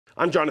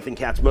I'm Jonathan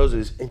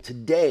Katz-Moses, and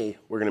today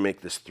we're going to make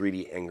this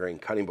 3D end grain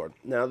cutting board.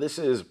 Now, this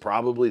is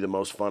probably the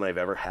most fun I've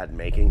ever had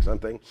making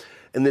something,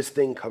 and this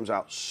thing comes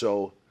out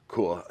so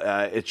cool.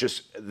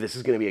 This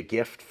is going to be a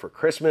gift for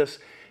Christmas,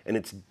 and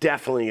it's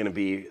definitely going to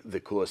be the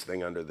coolest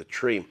thing under the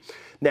tree.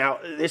 Now,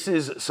 this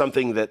is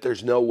something that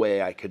there's no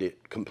way I could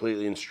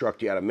completely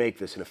instruct you how to make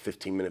this in a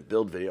 15-minute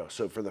build video.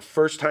 So for the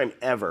first time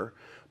ever,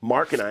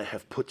 Mark and I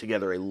have put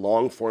together a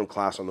long-form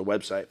class on the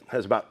website. It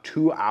has about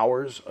 2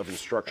 hours of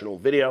instructional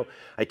video.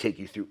 I take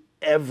you through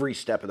every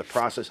step of the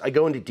process. I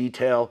go into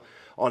detail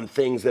on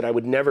things that I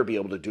would never be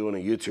able to do in a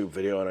YouTube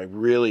video, and I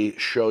really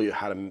show you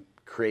how to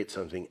create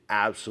something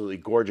absolutely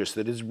gorgeous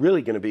that is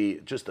really going to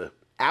be just an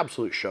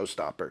absolute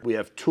showstopper. We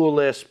have tool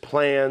lists,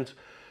 plans,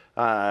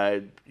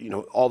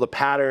 all the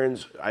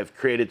patterns. I've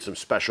created some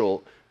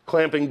special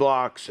clamping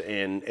blocks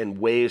and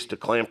ways to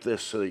clamp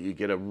this so that you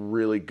get a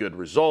really good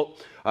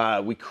result.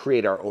 We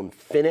create our own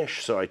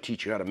finish, so I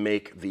teach you how to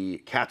make the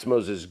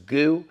Katz-Moses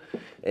goo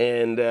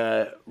and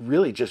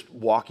really just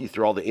walk you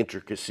through all the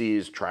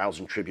intricacies, trials,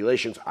 and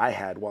tribulations I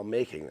had while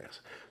making this.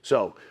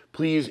 So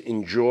please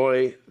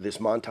enjoy this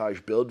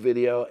montage build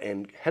video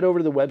and head over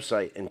to the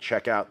website and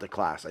check out the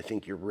class. I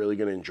think you're really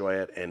going to enjoy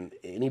it, and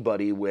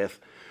anybody with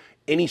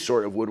any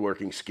sort of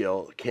woodworking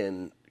skill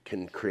can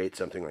create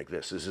something like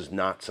this. This is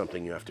not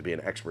something you have to be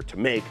an expert to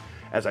make,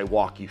 as I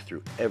walk you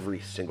through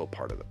every single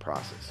part of the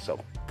process. So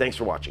thanks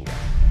for watching, guys.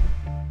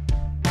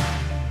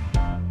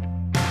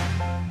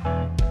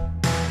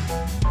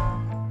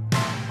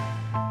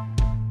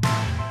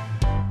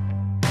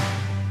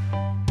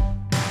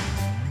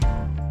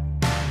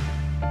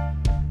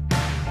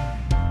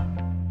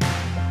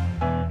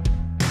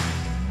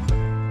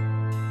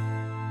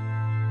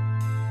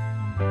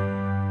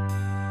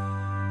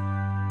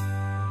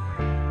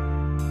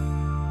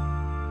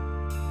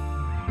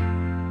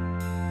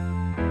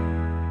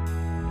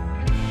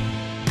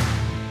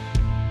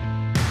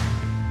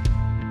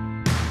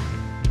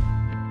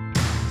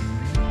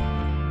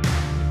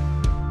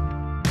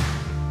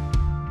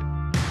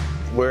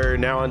 We're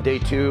now on day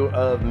 2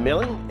 of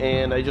milling,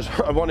 and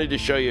I wanted to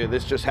show you,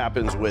 this just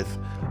happens with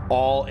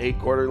all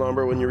 8-quarter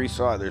lumber when you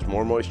resaw it. There's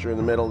more moisture in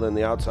the middle than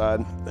the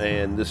outside,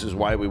 and this is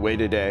why we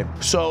wait a day.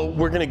 So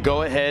we're gonna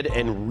go ahead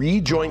and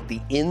rejoint the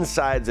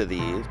insides of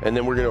these, and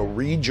then we're gonna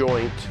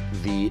rejoint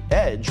the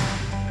edge.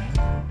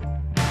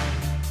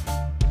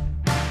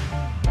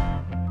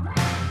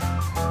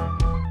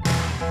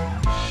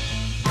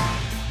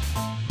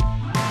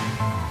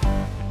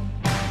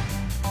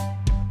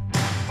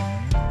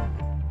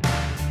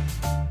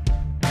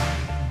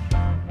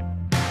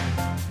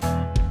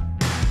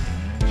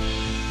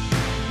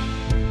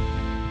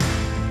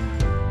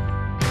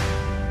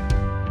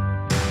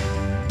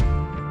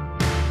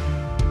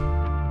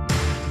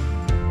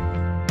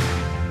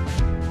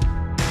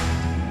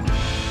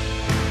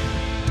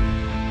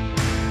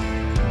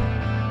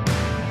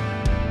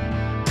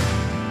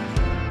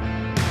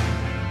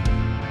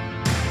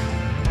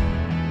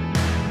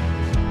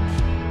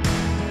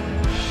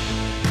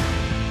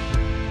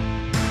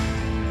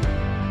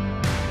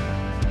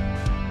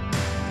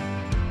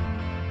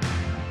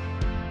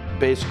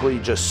 Basically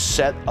just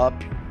set up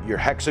your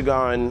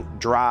hexagon,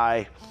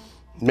 dry,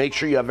 make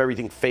sure you have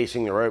everything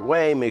facing the right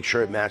way, make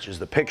sure it matches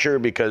the picture,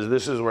 because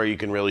this is where you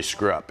can really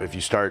screw up. If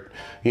you start,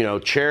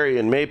 cherry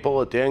and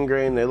maple at the end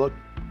grain, they look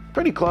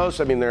pretty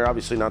close. I mean, they're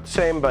obviously not the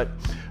same, but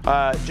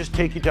just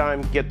take your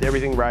time, get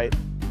everything right.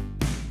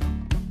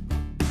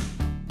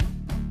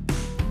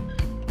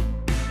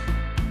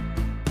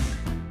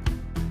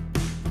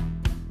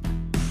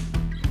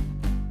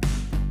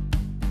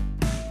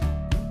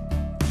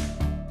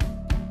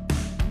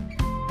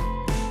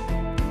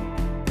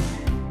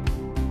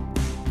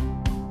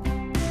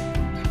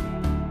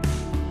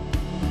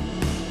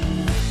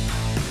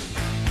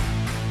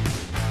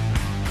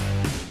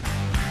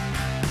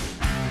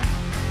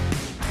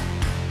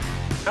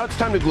 Now it's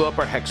time to glue up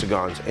our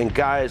hexagons. And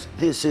guys,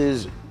 this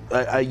is,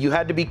 you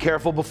had to be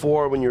careful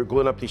before when you're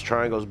gluing up these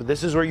triangles, but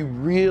this is where you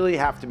really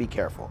have to be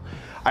careful.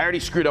 I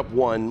already screwed up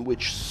one,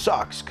 which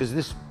sucks, because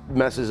this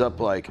messes up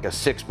like a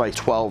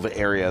 6x12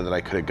 area that I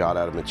could have got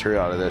out of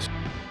material out of this.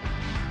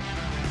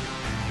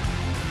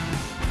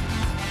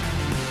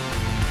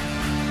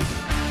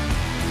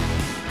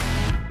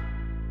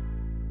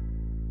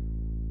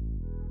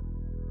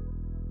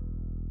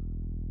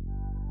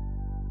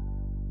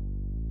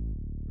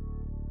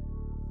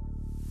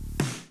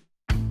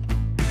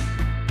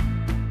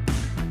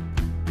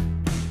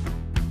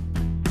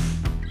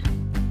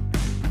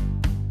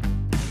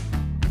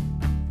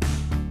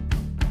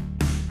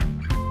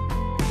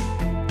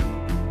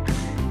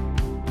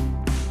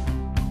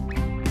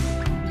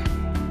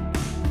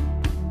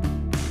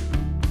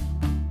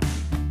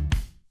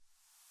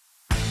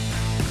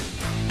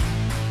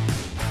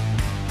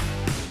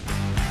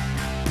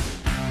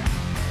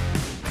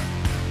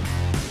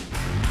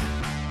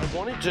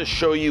 wanted to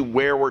show you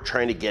where we're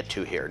trying to get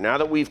to here. Now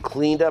that we've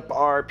cleaned up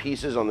our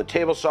pieces on the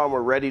table saw and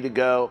we're ready to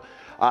go,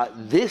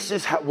 this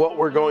is what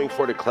we're going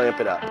for to clamp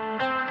it up.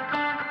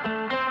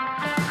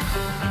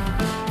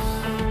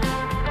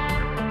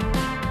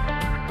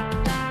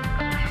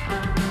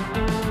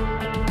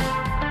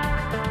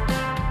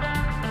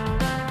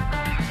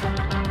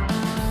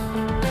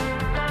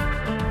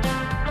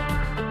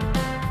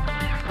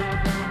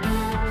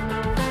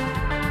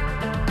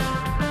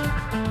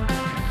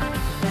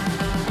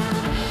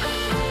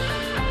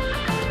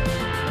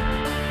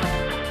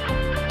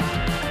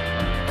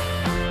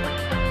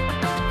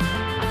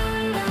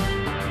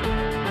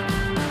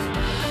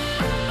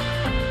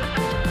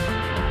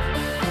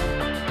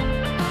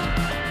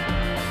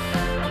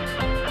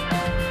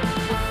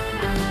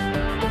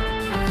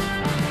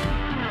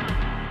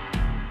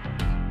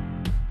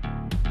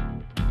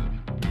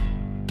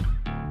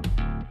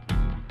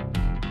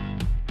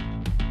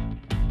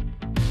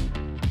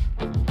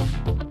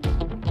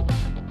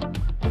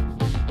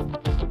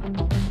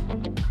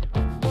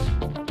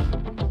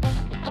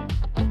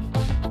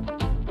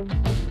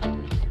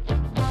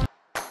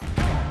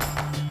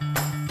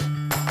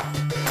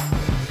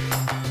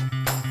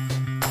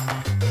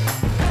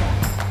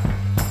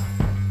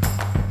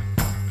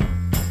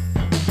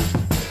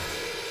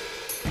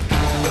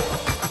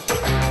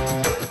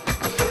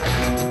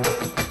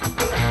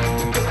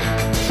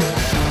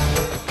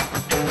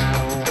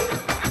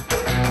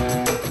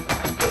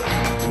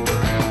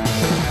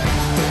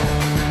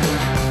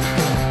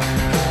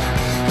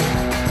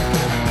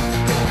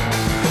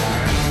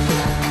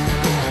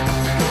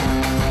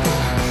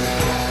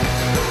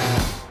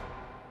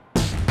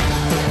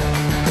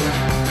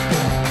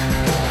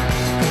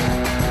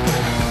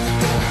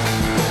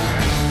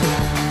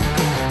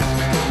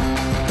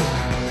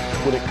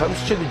 When it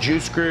comes to the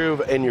juice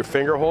groove and your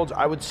finger holds,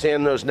 I would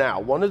sand those now.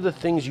 One of the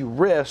things you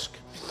risk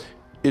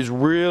is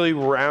really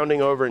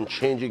rounding over and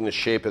changing the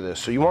shape of this.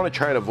 So you want to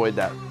try and avoid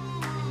that.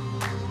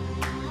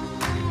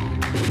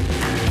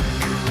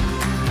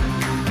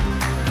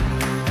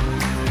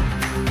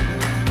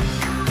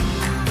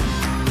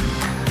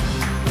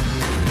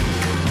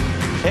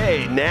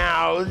 Hey,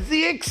 now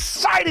the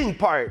exciting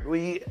part.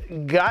 We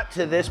got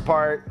to this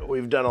part.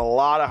 We've done a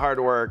lot of hard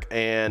work,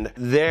 and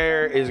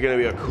there is going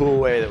to be a cool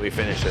way that we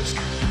finish this.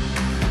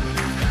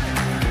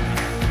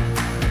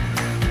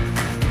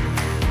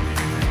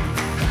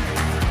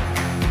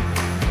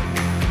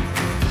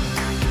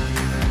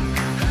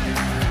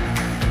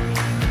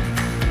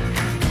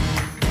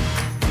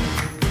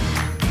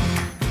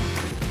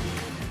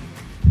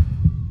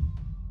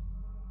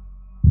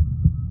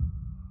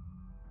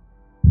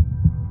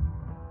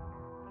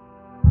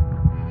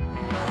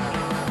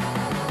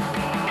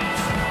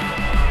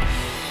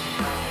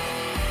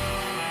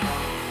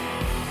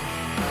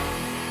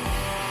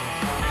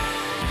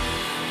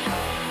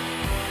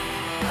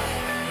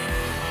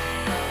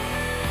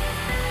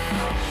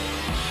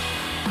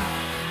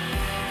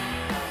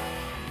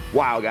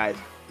 Wow, guys,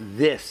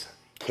 this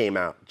came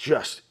out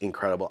just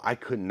incredible. I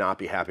could not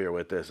be happier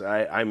with this.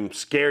 I'm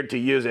scared to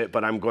use it,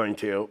 but I'm going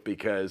to,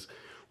 because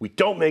we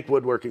don't make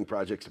woodworking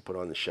projects to put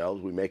on the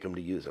shelves. We make them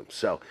to use them.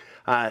 So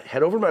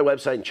head over to my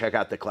website and check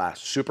out the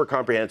class. Super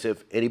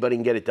comprehensive. Anybody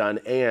can get it done.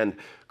 And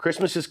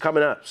Christmas is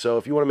coming up. So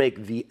if you want to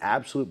make the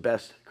absolute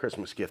best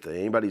Christmas gift that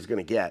anybody's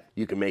going to get,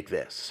 you can make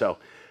this. So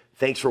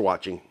thanks for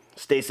watching.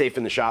 Stay safe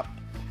in the shop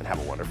and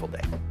have a wonderful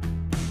day.